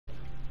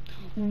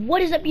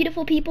What is up,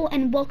 beautiful people,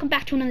 and welcome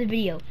back to another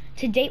video.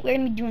 Today we're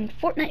going to be doing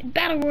Fortnite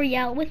Battle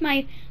Royale with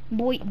my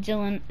boy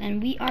Dylan,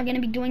 and we are going to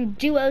be doing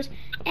duos,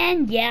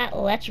 and yeah,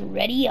 let's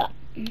ready up.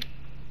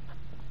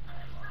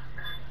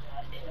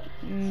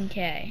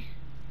 Okay.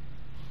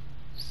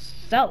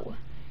 So,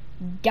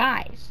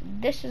 guys,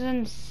 this is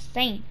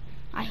insane.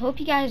 I hope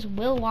you guys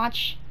will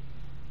watch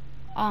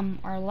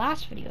our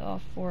last video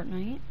of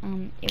Fortnite.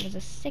 It was a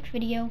sick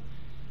video.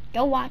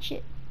 Go watch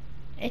it.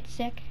 It's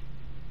sick.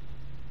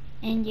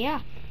 And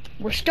yeah,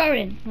 we're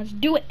starting. Let's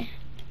do it.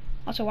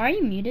 Also, why are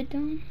you muted,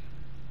 Dylan?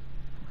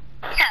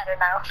 I don't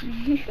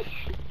know.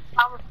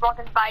 I was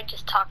walking by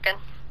just talking.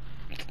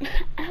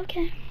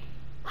 Okay.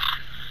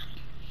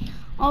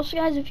 Also,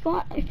 guys, if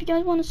you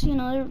guys want to see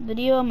another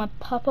video of my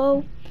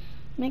puppo,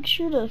 make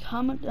sure to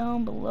comment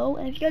down below.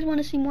 And if you guys want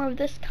to see more of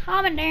this,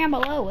 comment down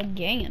below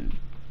again,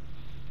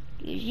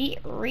 because it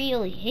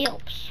really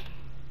helps.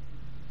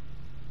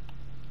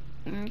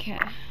 Okay.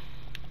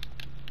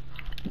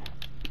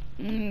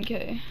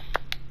 Okay.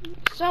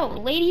 So,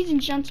 ladies and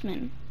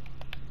gentlemen,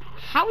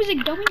 how is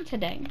it going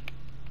today?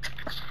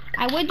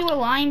 I would do a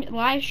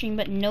live stream,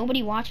 but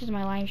nobody watches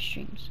my live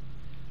streams,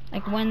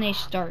 like when they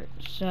start.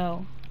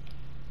 So,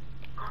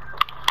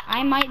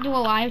 I might do a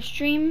live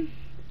stream.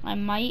 I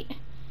might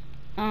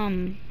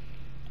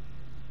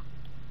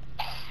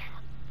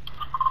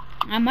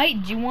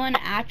do one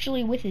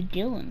actually with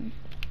Dylan.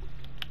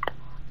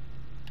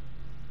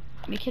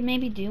 We could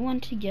maybe do one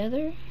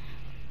together.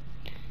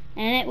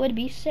 And it would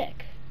be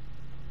sick.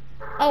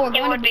 Oh,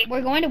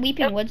 we're going to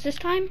Weeping Woods this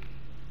time?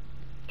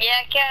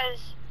 Yeah,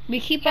 cause we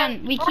keep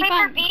on Beach, is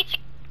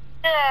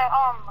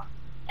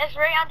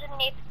right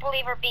underneath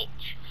Believer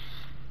Beach.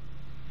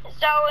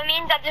 So it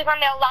means that there's gonna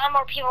be a lot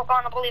more people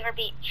going to Believer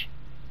Beach.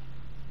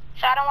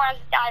 So I don't want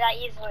to die that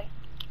easily.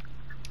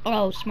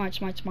 Oh, smart.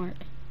 That's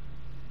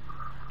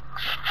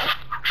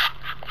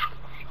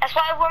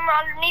why when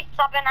we're underneath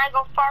something, I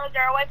go farther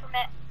away from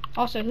it.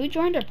 Also, who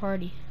joined our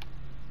party?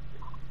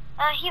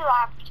 He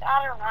left.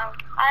 I don't know.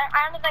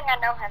 I don't think I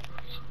know him.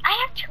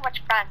 I have too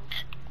much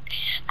friends.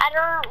 I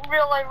don't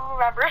really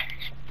remember.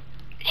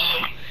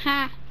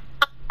 Ha.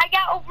 I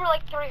got over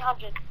like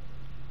 300.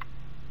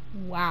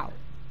 Wow.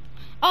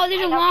 Oh,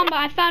 there's a llama.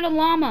 I found a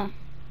llama.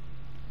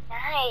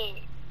 Nice.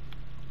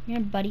 Come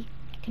here, buddy.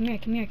 Come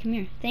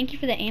here. Thank you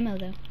for the ammo,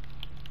 though.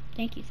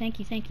 Thank you.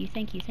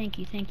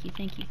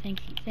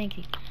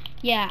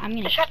 Yeah, I'm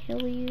gonna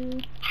kill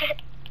you.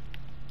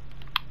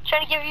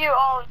 Trying to give you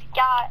all you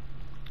got.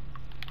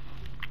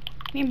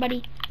 Come here,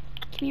 buddy.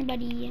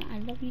 I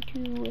love you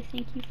too.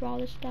 Thank you for all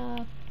this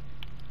stuff.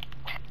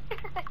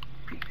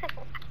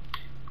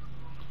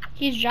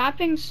 He's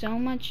dropping so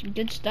much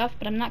good stuff,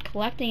 but I'm not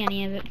collecting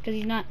any of it because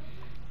he's not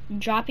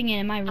dropping it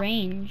in my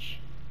range.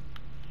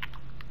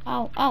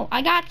 Oh,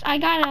 I got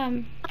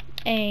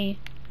a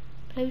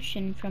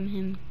potion from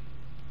him.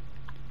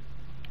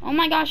 Oh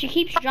my gosh, he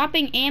keeps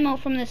dropping ammo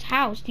from this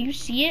house. Do you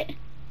see it?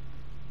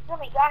 Oh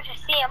my gosh, I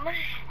see him.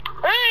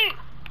 Hey!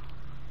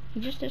 He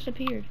just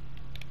disappeared.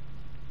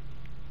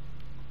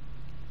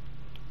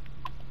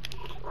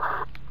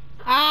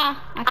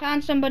 Ah, I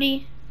found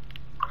somebody.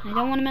 I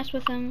don't want to mess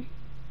with them.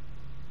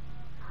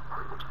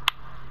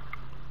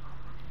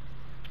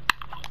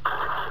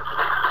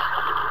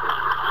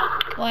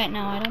 Wait,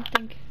 no, I don't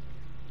think.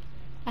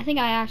 I think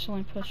I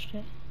accidentally pushed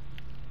it.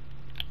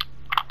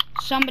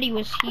 Somebody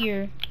was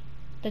here.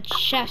 The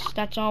chest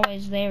that's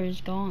always there is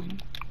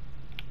gone.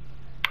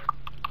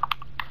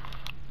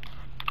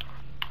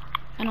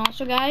 And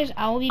also, guys,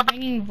 I will be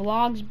bringing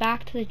vlogs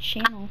back to the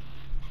channel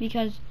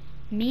because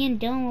me and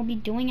Dylan will be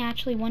doing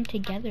actually one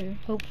together,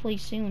 hopefully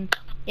soon,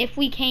 if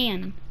we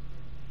can.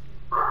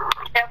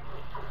 Yep.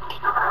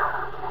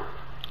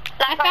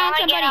 I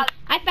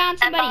found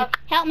somebody.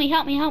 Help me.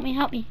 I'm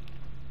about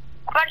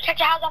to catch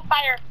a house on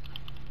fire.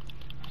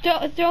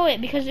 Throw it,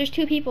 because there's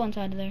 2 people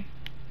inside of there.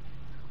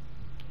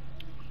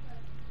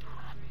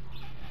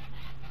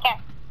 Okay.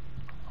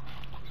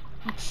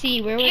 Let's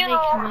see, where would they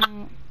come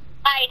out?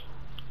 Hide.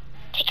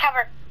 Take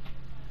cover.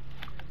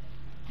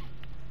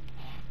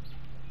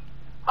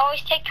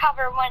 Always take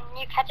cover when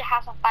you catch a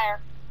house on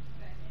fire.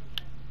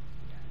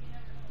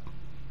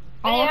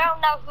 You don't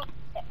know who.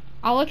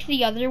 I'll look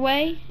the other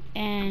way,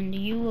 and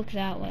you look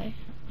that way.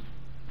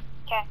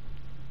 Okay.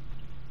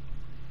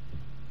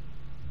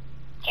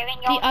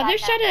 The other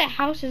side of the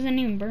house isn't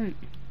even burnt.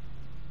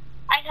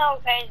 I know,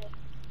 crazy.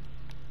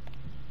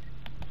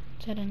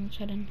 Let's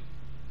head in.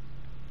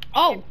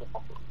 Oh!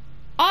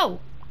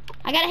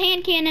 I got a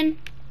hand cannon.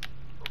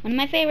 One of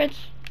my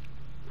favorites.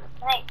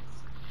 Nice.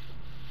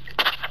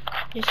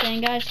 Just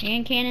saying, guys,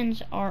 hand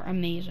cannons are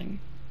amazing.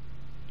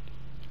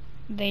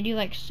 They do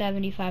like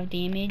 75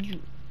 damage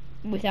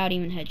without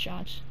even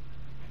headshots.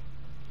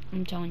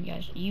 I'm telling you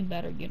guys, you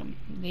better get them.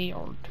 They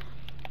are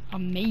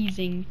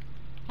amazing.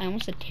 I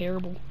almost said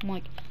terrible. I'm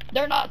like,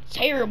 they're not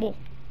terrible.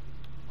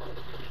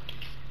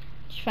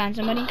 Did you find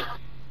somebody?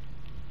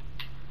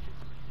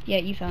 Yeah,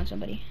 you found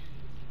somebody.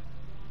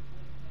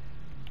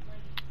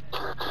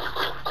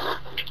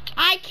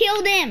 I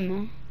killed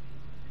him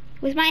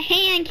with my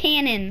hand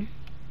cannon.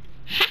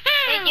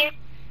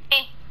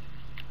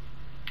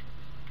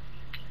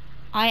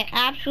 I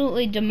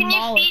absolutely Can you see?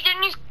 demolished.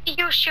 Didn't you see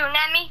you shooting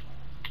at me?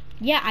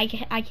 Yeah, I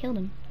killed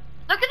him.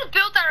 Look at the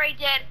build that I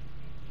did.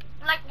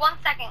 In like 1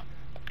 second.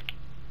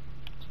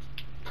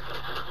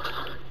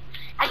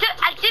 I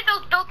did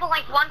those builds in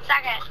like 1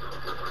 second.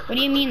 What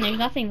do you mean? There's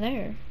nothing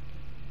there.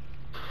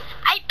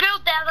 I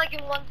built that like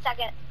in 1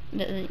 second.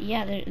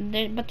 Yeah,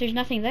 but there's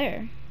nothing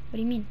there. What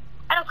do you mean?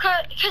 I don't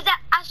because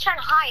I was trying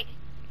to hide.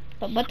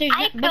 But there's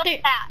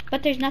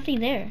but there's nothing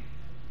there.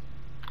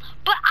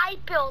 But I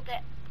built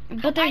it.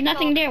 But there's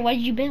nothing there. What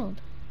did you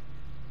build?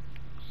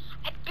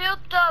 I built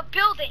the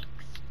buildings.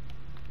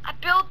 I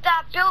built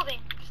that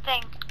buildings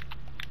thing.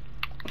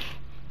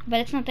 But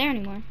it's not there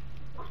anymore.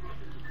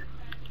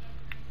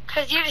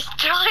 Because you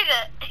destroyed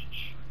it.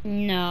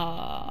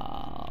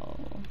 No.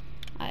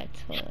 I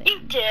totally. You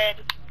did.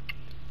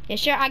 Yeah,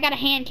 sure, I got a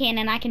hand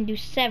cannon. I can do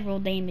several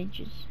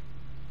damages.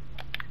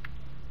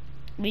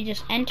 We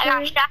just enter. I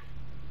got shot.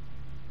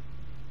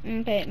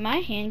 Okay, my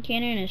hand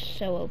cannon is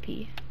so OP.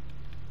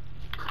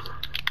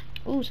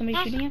 Ooh,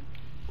 somebody's shooting him.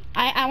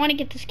 I want to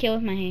get this kill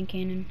with my hand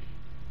cannon.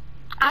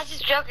 I was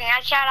just joking.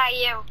 I shot at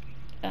you.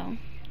 Oh.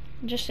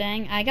 Just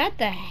saying. I got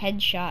the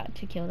headshot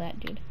to kill that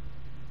dude.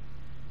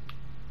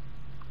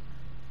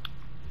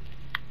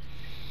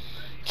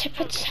 To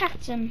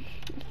protect him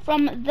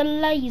from the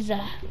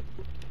laser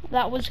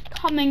that was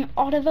coming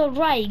out of a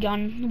ray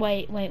gun.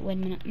 Wait a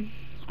minute.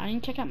 I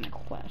need to check out my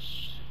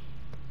quest.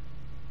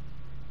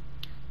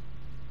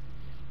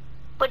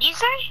 What'd you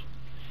say?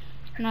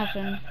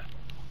 Nothing.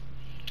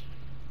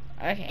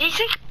 Okay. Did you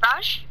say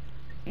crush?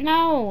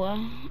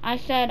 No, I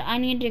said I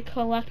need to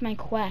collect my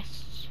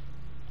quests.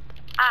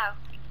 Oh.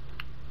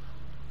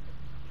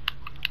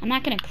 I'm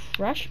not gonna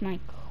crush my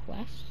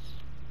quests.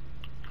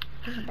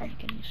 Doesn't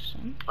make any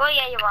sense. Well,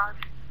 yeah, you are.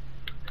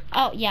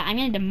 Oh yeah, I'm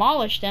gonna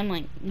demolish them,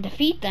 like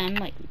defeat them,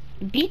 like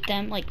beat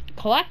them, like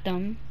collect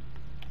them.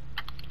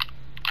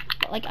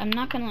 But like I'm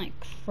not gonna like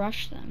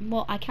crush them.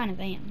 Well, I kind of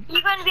am.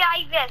 You're gonna be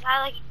like this.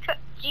 I like it.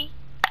 G.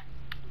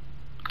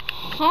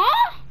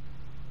 Huh?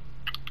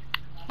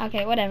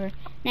 Okay, whatever.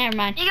 Never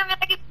mind. You're gonna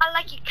be like, I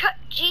like you cut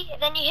G,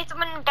 and then you hit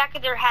someone in the back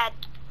of their head.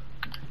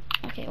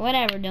 Okay,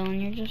 whatever, Dylan.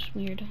 You're just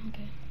weird.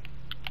 Okay.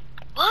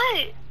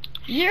 What?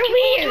 You're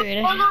People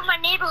weird. do all over my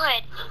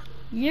neighborhood.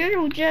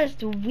 You're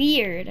just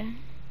weird.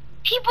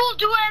 People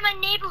do it in my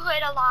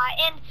neighborhood a lot,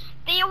 and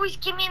they always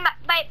give me my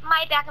back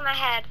of my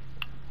head.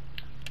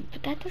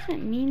 But that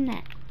doesn't mean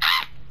that.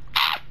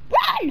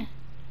 Run!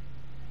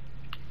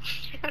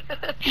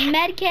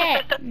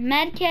 Medkit!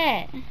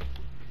 Medkit!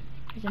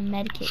 There's a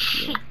medkit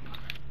here.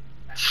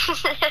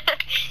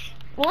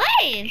 What? What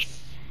are you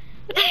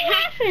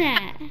laughing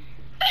at?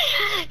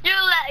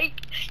 You're like,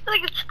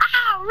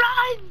 ah,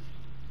 run!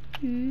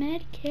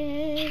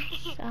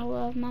 Medkits. I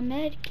love my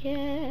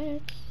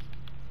medkits.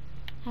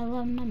 I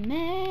love my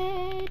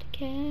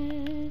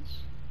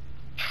medkits.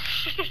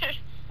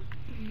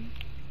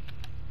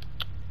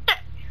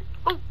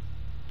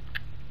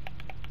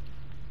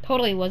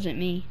 Totally wasn't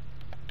me.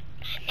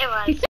 It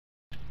was.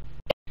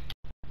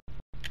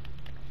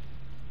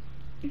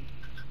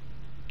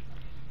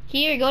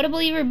 Here, go to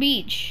Believer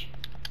Beach.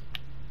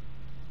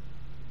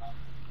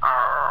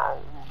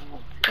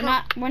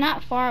 We're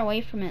not far away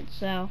from it,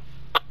 so.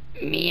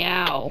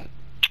 Meow.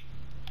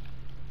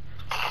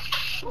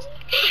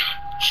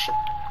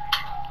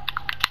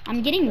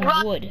 I'm getting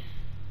wood.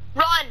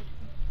 Run!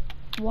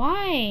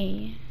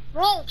 Why?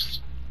 Wolves!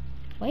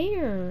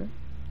 Where?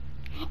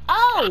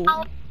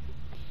 Oh!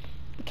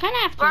 We kind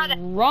of have to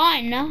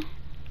run.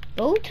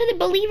 Go to the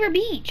Believer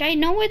Beach. I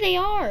know where they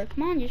are.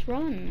 Come on, just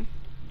run.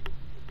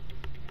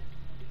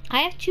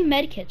 I have 2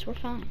 medkits. We're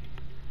fine.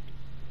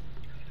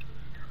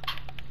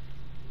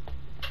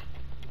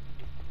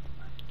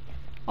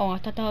 Oh, I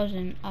thought that was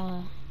an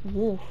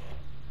wolf.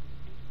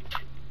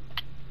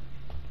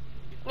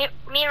 Me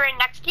right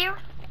next to you?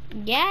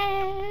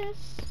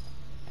 Yes,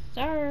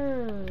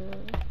 sir.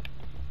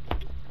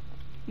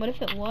 What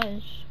if it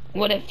was?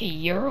 What if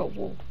you're a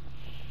wolf?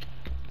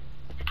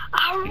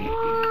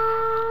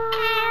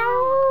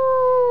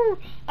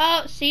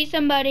 Oh, see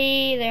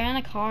somebody. They're in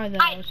the car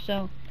though,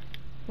 so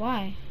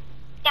why?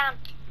 Down.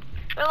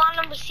 We want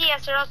them to see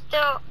us or else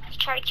they'll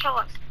try to kill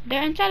us.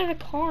 They're inside of the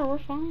car. We're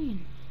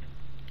fine.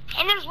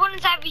 And there's one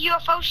inside of a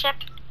UFO ship.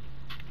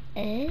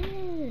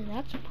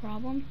 That's a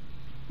problem.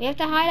 We have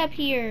to hide up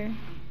here.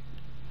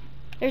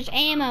 There's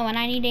ammo, and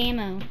I need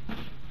ammo.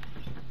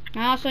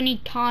 I also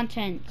need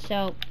content,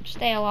 so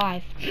stay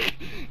alive.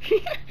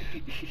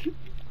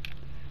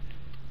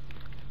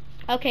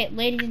 Okay,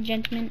 ladies and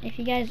gentlemen, if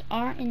you guys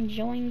are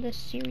enjoying this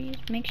series,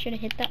 make sure to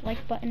hit that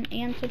like button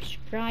and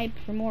subscribe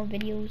for more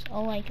videos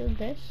like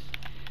this.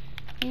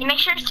 And make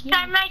sure to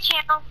subscribe to my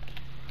channel.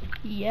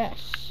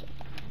 Yes.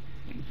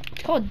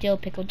 It's called Dill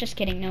Pickle. Just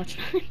kidding. No, it's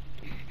not.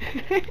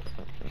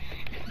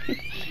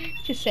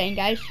 Just saying,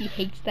 guys. He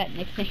hates that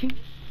nickname.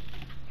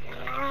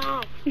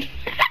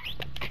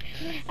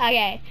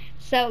 Okay.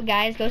 So,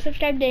 guys, go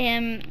subscribe to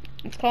him.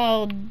 It's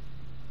called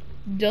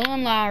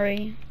Dylan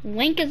Lowry.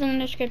 Link is in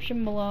the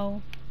description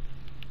below.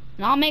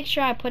 And I'll make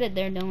sure I put it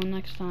there, Dylan,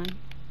 next time.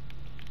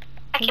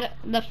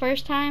 The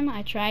first time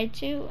I tried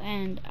to,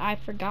 and I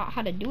forgot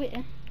how to do it.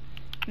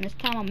 And this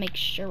time I'll make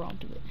sure I'll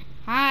do it.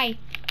 Hi,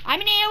 I'm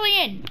an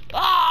alien!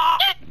 Ah!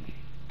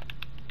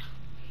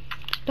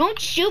 Don't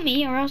shoot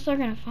me or else they're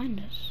gonna find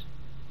us.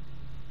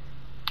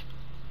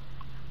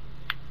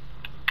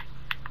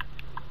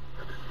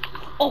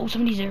 Oh,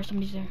 somebody's there,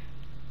 somebody's there.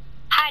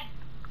 Hide.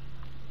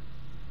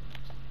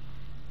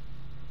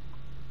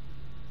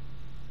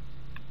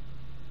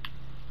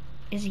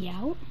 Is he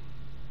out?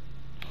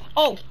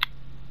 Oh!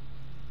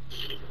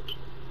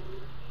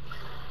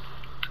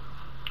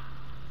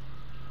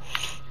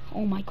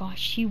 Oh my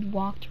gosh, he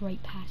walked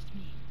right past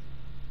me.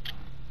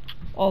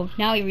 Oh,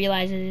 now he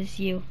realizes it's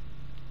you.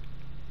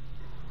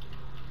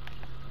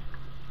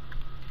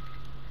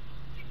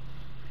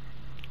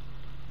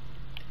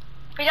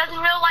 He doesn't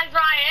realize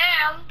where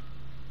I am.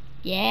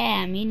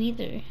 Yeah, me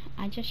neither.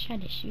 I just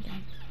tried to shoot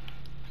him.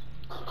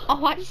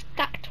 Oh, I just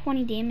got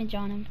 20 damage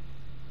on him.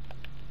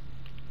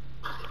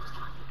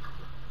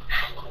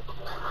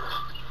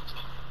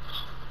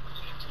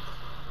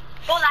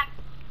 Go back.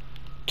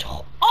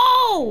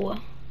 Oh!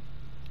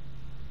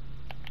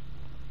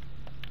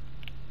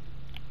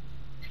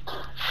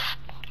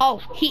 Oh,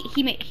 he.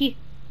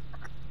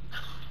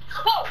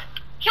 Whoa!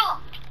 Kill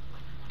him.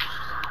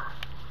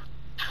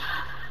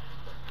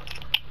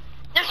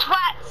 There's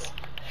rats.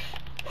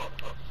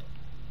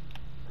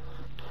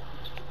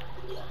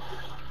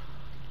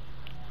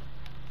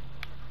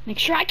 Make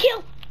sure I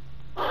kill.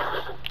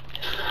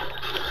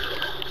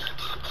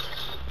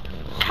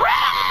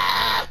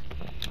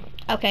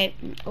 Okay,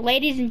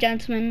 ladies and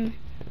gentlemen,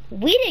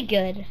 we did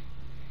good.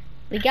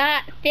 We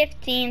got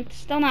 15th,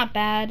 still not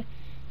bad.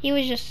 He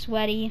was just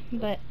sweaty,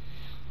 but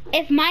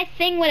if my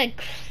thing would have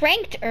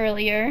cranked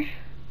earlier,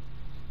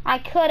 I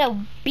could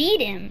have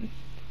beat him.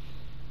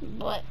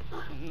 But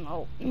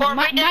no,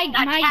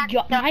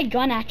 my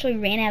gun actually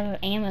ran out of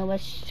ammo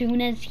as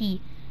soon as he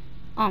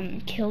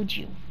killed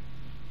you.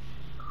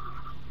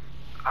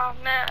 Oh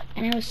man.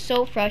 And it was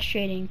so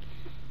frustrating.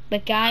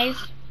 But guys,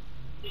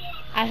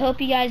 I hope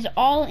you guys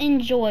all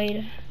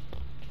enjoyed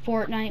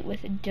Fortnite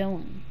with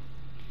Dylan.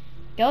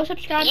 Go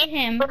subscribe to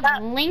him.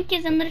 Link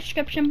is in the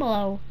description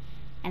below.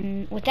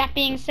 And with that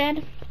being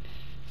said,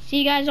 see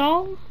you guys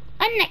all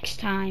next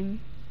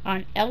time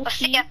on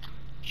LC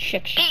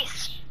Chick Shots.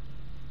 Peace.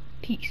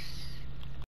 Peace.